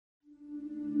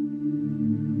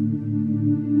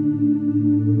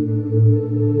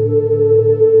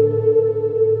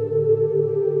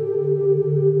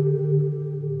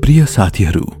प्रिय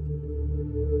साथीहरू,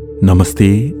 नमस्ते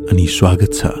अनि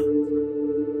स्वागत छ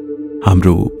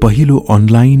हाम्रो पहिलो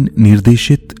अनलाइन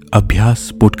निर्देशित अभ्यास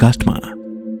पोडकास्टमा,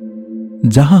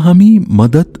 जहाँ हामी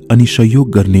मद्दत अनि सहयोग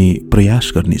गर्ने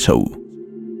प्रयास गर्नेछौं।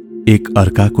 एक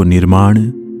अर्काको निर्माण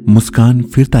मुस्कान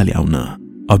फिर्ता ल्याउन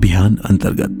अभियान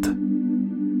अन्तर्गत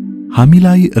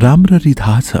हामीलाई राम्ररी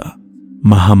थाहा छ,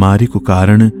 महामारीको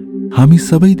कारण हामी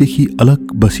सबैदेखि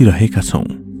अलग बसिरहेका छौं।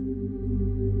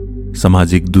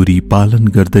 सामाजिक दूरी पालन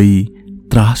गर्दै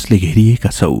त्रासले घेरिएका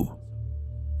छौं,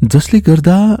 जसले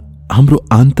गर्दा हाम्रो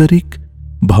आन्तरिक,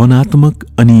 भावनात्मक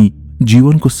अनि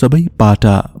जीवनको सबै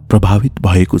पाटा प्रभावित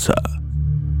भएको छ।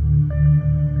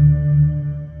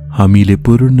 हामीले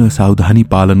पूर्ण सावधानी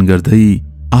पालन गर्दै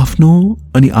आफ्नो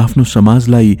अनि आफ्नो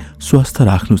समाजलाई स्वस्थ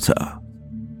राख्नु छ।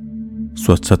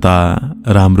 स्वच्छता,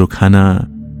 राम्रो खाना,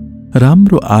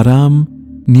 राम्रो आराम,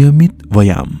 नियमित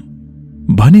व्यायाम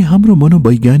भने हाम्रो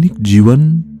मनोवैज्ञानिक जीवन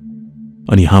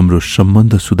अनि हाम्रो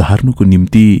सम्बन्ध सुधार्नुको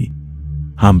निम्ति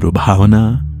हाम्रो भावना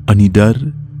अनि डर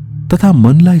तथा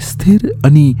मनलाई स्थिर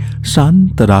अनि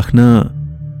शान्त राख्न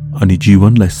अनि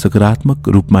जीवनलाई सकारात्मक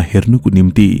रूपमा हेर्नुको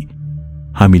निम्ति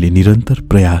हामीले निरन्तर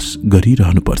प्रयास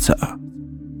गरिरहनुपर्छ।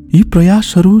 यी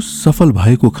प्रयासहरू सफल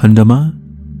भएको खण्डमा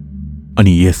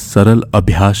अनि यस सरल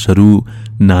अभ्यासहरू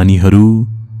नानीहरू,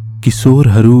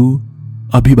 किशोरहरू,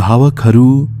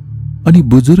 अभिभावकहरू अनि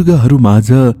बुजुर्गहरू माझ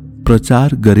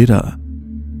प्रचार गरेर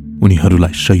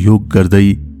उनीहरूलाई सहयोग गर्दै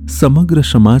समग्र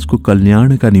समाजको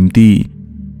कल्याणका निम्ति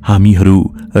हामीहरू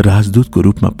राजदूतको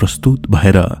रूपमा प्रस्तुत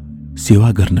भएर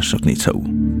सेवा गर्न सक्नेछौं।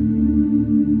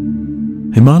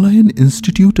 Himalayan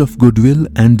institute of goodwill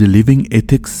and living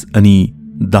ethics अनि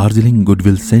दार्जिलिङ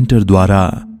गुडविल सेन्टरद्वारा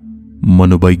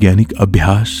मनोवैज्ञानिक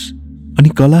अभ्यास अनि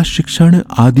कला शिक्षण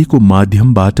आदिको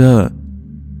माध्यमबाट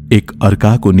एक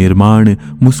अर्काको निर्माण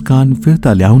मुस्कान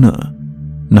फिर्ता ल्याउन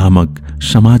नामक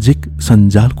सामाजिक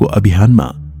सञ्जालको अभियानमा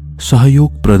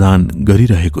सहयोग प्रदान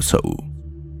गरिरहेको छौं।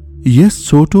 यस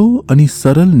छोटो अनि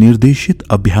सरल निर्देशित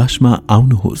अभ्यासमा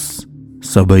आउनुहोस्,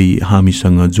 सबै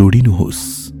हामीसँग जोडिनुहोस्।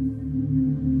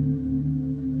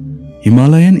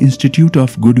 Himalayan institute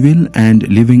of goodwill and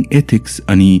living ethics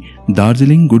अनि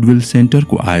दार्जिलिङ गुडविल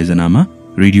सेन्टरको आयोजनामा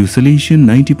रेडियो सल्युसन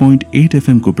 90.8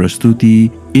 FM को प्रस्तुति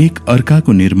एक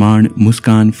अर्काको निर्माण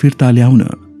मुस्कान फिर्ता ल्याउन।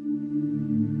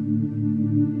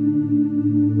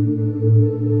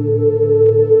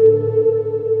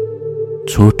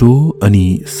 छोटो अनि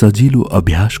सजिलो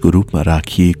अभ्यासको रूपमा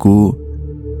राखिएको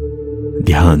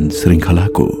ध्यान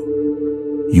श्रृङ्खलाको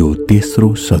यो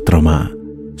तेस्रो सत्रमा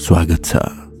स्वागत छ।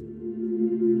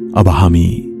 अब हामी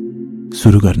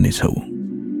सुरु गर्नेछौं।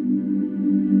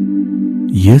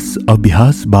 यस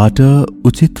अभ्यासबाट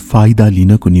उचित फाइदा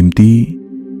लिनको निम्ति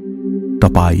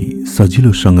तपाई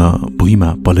सजिलोसँग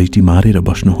भुइँमा पलैटी मारेर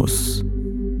बस्नुहोस्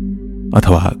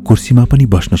अथवा कुर्सीमा पनि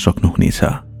बस्न सक्नुहुनेछ।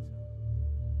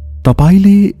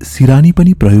 तपाईले सिरानी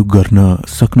पनि प्रयोग गर्न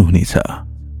सक्नुहुनेछ।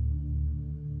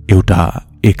 एउटा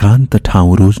एकान्त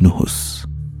ठाउँ रोज्नुहोस्।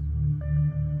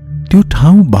 त्यो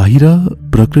ठाउँ बाहिर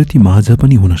प्रकृति माझ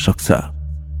पनि हुन सक्छ।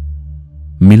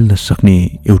 मिल्न सक्ने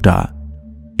एउटा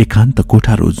एकान्त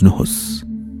कोठा रोज्नुहोस्।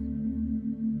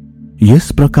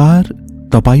 यस प्रकार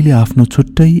तपाईले आफ्नो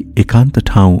छुट्टै एकान्त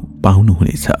ठाउँ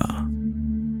पाउनुहुनेछ।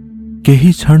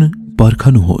 केही क्षण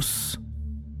पर्खनुहोस्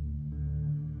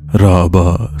र अब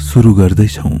सुरु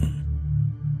गर्दैछौं।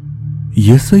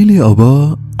 यसैले अब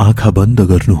आँखा बन्द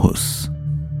गर्नुहोस्।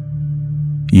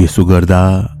 यसो गर्दा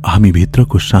हामी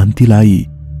भित्रको शान्तिलाई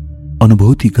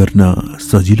अनुभूति गर्न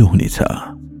सजिलो हुनेछ।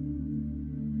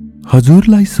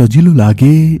 हजुरलाई सजिलो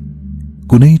लागे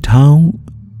कुनै ठाउँ,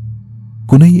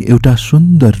 कुनै एउटा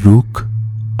सुन्दर रुख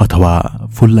अथवा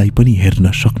फूललाई पनि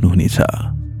हेर्न सक्नुहुनेछ।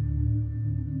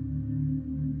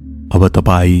 अब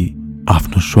तपाई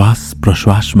आफ्नो श्वास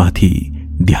प्रश्वासमाथि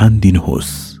ध्यान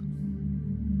दिनुहोस्।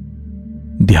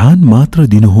 ध्यान मात्र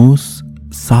दिनुहोस्,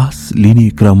 सास लिने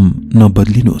क्रम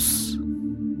नबदलिनुहोस्।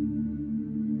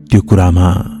 त्यो कुरामा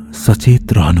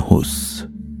सचेत रहनुहोस्।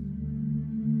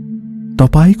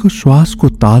 तपाईको श्वासको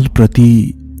तालप्रति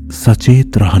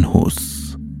सचेत रहनुहोस्।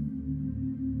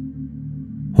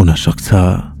 हुन सक्छ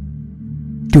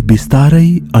त्यो बिस्तारै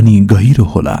अनि गहिरो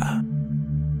होला।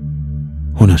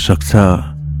 हुन सक्छ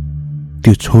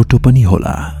त्यो छोटो पनि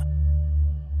होला।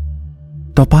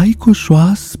 तपाईको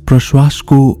श्वास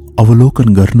प्रश्वासको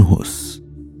अवलोकन गर्नुहोस्।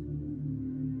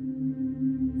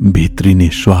 भित्रिने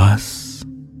श्वास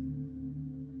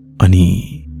अनि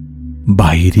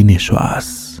बाहिरिने श्वास।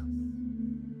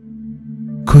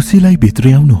 खुसीलाई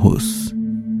भित्र्याउनुहोस्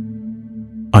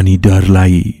अनि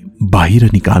डरलाई बाहिर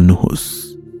निकाल्नुहोस्।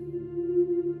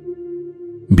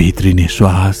 भित्रिने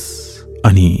श्वास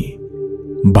अनि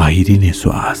बाहिरिने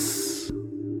श्वास।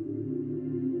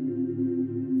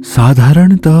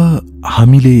 साधारणतः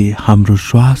हामीले हाम्रो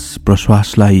श्वास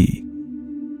प्रश्वासलाई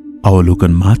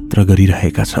अवलोकन मात्र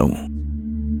गरिरहेका छौं।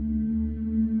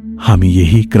 हामी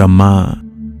यही क्रममा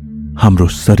हाम्रो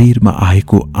शरीरमा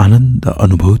आएको आनन्द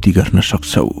अनुभूति गर्न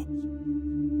सक्छौं।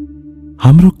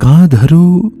 हाम्रो काँधहरू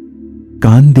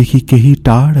कानदेखि केही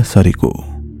टाढा सरेको,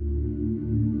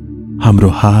 हाम्रो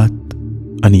हात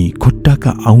अनि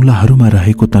खुट्टाका औंलाहरूमा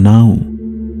रहेको तनाव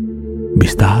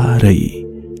बिस्तारै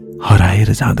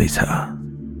हराएर जाँदैछ।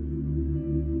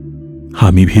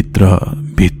 हामी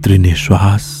भित्रिने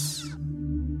श्वास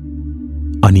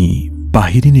अनि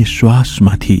बाहिरिने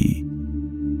श्वासमाथि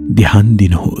ध्यान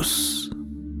दिनुहोस्।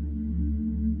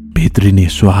 भित्रिने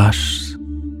श्वास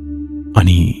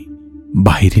अनि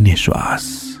बाहिरिने श्वास।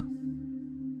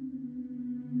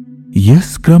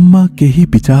 यस क्रममा केही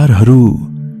विचारहरू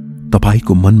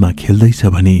तपाईको मनमा खेल्दैछ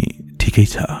भने ठिकै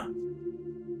छ।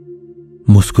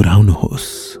 मुस्कुराउनुहोस्,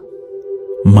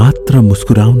 मात्र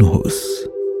मुस्कुराउनुहोस्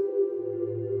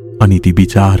अनि ती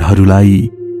विचारहरूलाई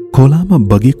खोलामा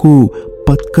बगेको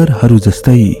पत्करहरू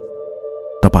जस्तै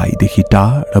तपाईदेखि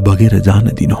टाढा बगेर जान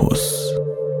दिनुहोस्।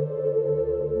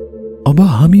 अब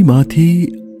हामी माथि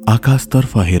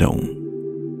आकाशतर्फ हेरौं।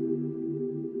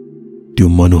 त्यो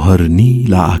मनोहर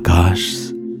नीला आकाश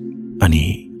अनि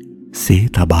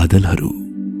सेता बादलहरू,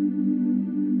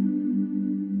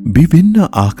 विभिन्न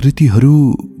आकृतिहरू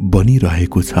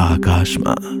बनिरहेको छ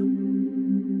आकाशमा।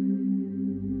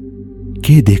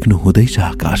 के देख्नु हुँदैछ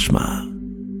आकाशमा?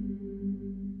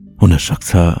 हुन सक्छ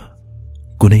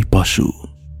कुनै पशु,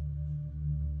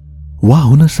 वा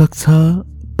हुन सक्छ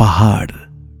पहाड,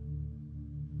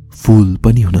 फूल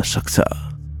पनि हुन सक्छ।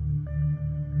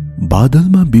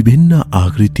 बादलमा विभिन्न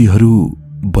आकृतिहरू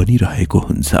बनिरहेको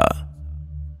हुन्छ।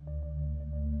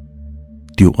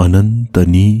 त्यो अनन्त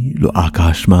नीलो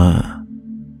आकाशमा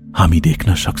हामी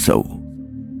देख्न सक्छौं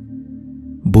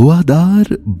बुवादार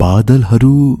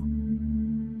बादलहरू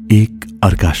एक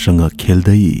अर्कासँग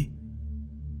खेल्दै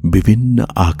विभिन्न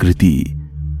आकृति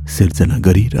सिर्जना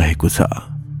गरिरहेको छ।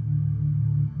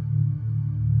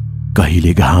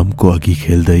 कहिले घामको अघि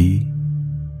खेल्दै,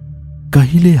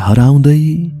 कहिले हराउँदै,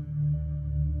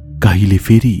 कहिले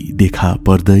फेरि देखा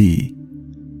पर्दै,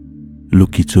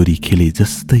 लुकीचोरी खेले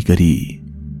जस्तै गरी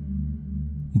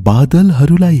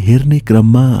बादलहरूलाई हेर्ने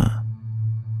क्रममा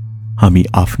हामी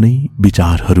आफ्नै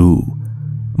विचारहरू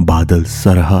बादल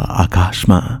सरह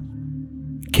आकाशमा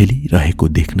खेलिरहेको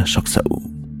देख्न सक्छौं।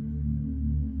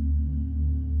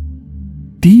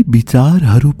 ती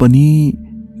विचारहरू पनि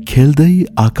खेल्दै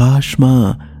आकाशमा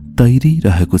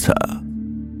तैरिरहेको छ।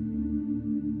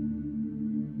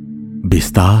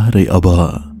 बिस्तारै अब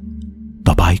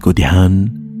तपाईको ध्यान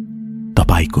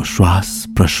तपाईको श्वास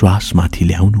प्रश्वासमाथि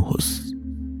ल्याउनुहोस्।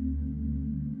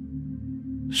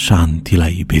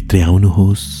 शान्तिलाई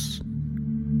भित्र्याउनुहोस्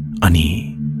अनि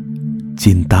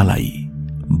चिन्तालाई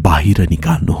बाहिर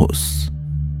निकाल्नुहोस्।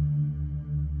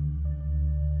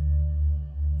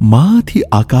 माथि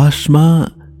आकाशमा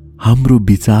हाम्रो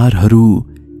विचारहरू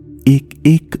एक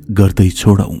एक गर्दै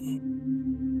छोडौं।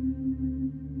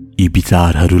 यी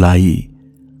विचारहरूलाई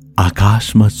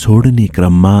आकाशमा छोड्ने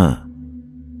क्रममा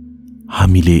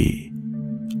हामीले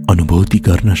अनुभूति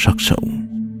गर्न सक्छौं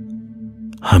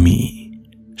हामी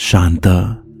शान्त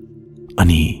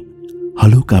अनि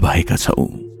हलुका भएका छौं।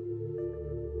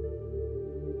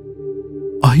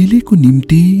 अहिलेको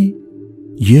निम्ति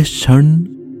यस क्षण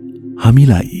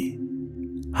हामीलाई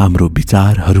हाम्रो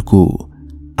विचारहरूको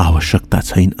आवश्यकता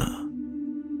छैन।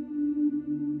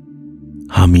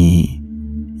 हामी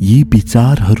यी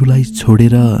विचारहरूलाई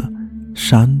छोडेर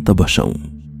शान्त बसौं।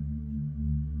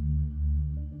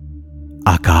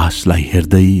 आकाशलाई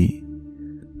हेर्दै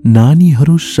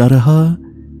नानीहरू सरह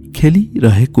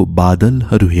खेलिरहेको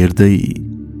बादलहरू हेर्दै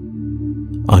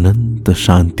अनन्त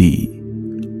शान्ति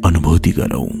अनुभूति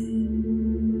गरौं।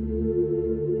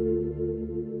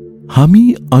 हामी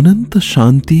अनन्त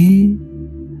शान्ति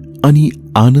अनि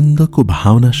आनन्दको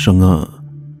भावनासँग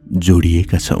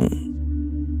जोडिएका छौं।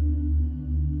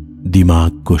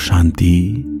 दिमागको शान्ति,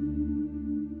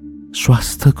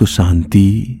 स्वास्थ्यको शान्ति,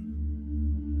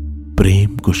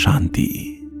 प्रेमको शान्ति।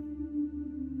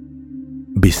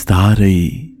 बिस्तारै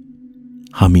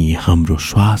हामी हाम्रो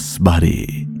श्वास बारे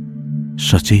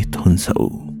सचेत हुन्छौं।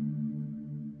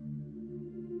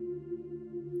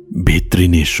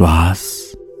 भित्रिने श्वास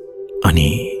अनि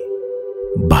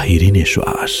बाहिरिने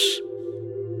श्वास।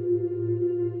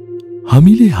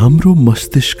 हामीले हाम्रो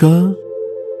मस्तिष्क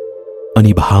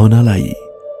अनि भावनालाई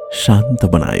शान्त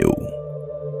बनायौं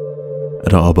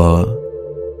र अब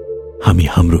हामी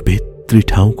हाम्रो भित्री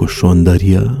ठाउँको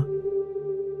सौन्दर्य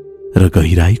र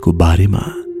गहिराईको बारेमा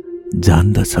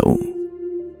जान्दछौं।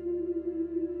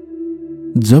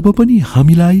 जब पनि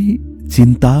हामीलाई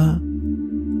चिन्ता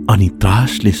अनि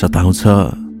त्रासले सताउँछ,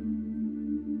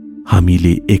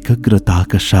 हामीले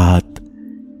एकाग्रताका साथ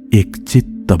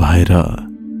एकचित्त भएर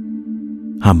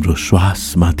हाम्रो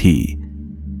श्वासमाथि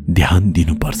ध्यान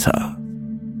दिनुपर्छ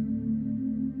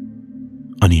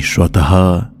अनि स्वतः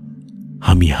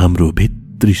हामी हाम्रो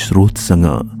भित्री स्रोतसँग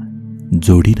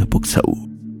जोडिन पुग्छौं,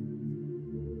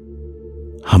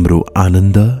 हाम्रो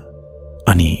आनन्द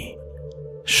अनि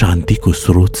शान्तिको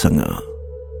स्रोतसँग।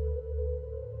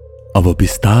 अब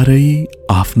बिस्तारै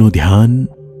आफ्नो ध्यान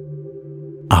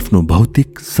आफ्नो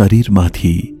भौतिक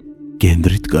शरीरमाथि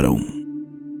केन्द्रित गरौं।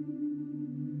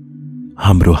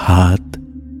 हाम्रो हात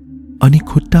अनि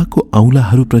खुट्टाको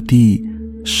औंलाहरूप्रति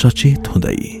सचेत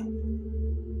हुँदै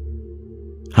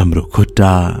हाम्रो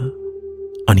खुट्टा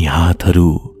अनि हातहरू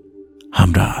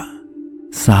हाम्रा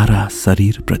सारा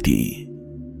शरीरप्रति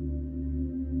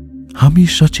हामी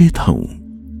सचेत हौं,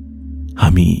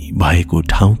 हामी भएको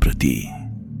ठाउँप्रति,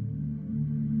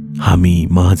 हामी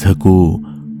माझको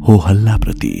हो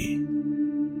हल्लाप्रति।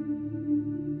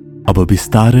 अब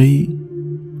बिस्तारै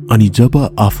अनि जब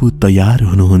आफू तयार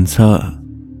हुनुहुन्छ,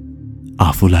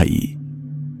 आफूलाई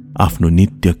आफ्नो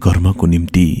नित्य कर्मको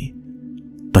निम्ति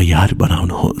तयार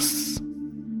बनाउनुहोस्।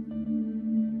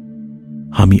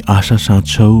 हामी आशा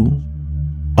साँच्छौं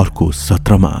अर्को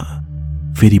सत्रमा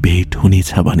फेरि भेट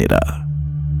हुनेछ भनेर।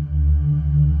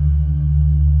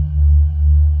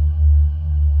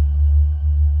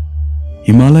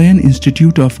 Himalayan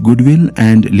institute of goodwill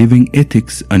and living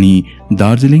ethics अनि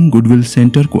दार्जिलिङ गुडविल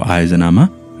सेन्टरको आयोजनामा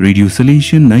रेडियो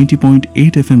सलेसियन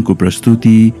 90.8 FM को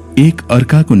प्रस्तुति एक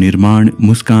अर्काको निर्माण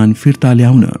मुस्कान फिर्ता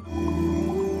ल्याउन।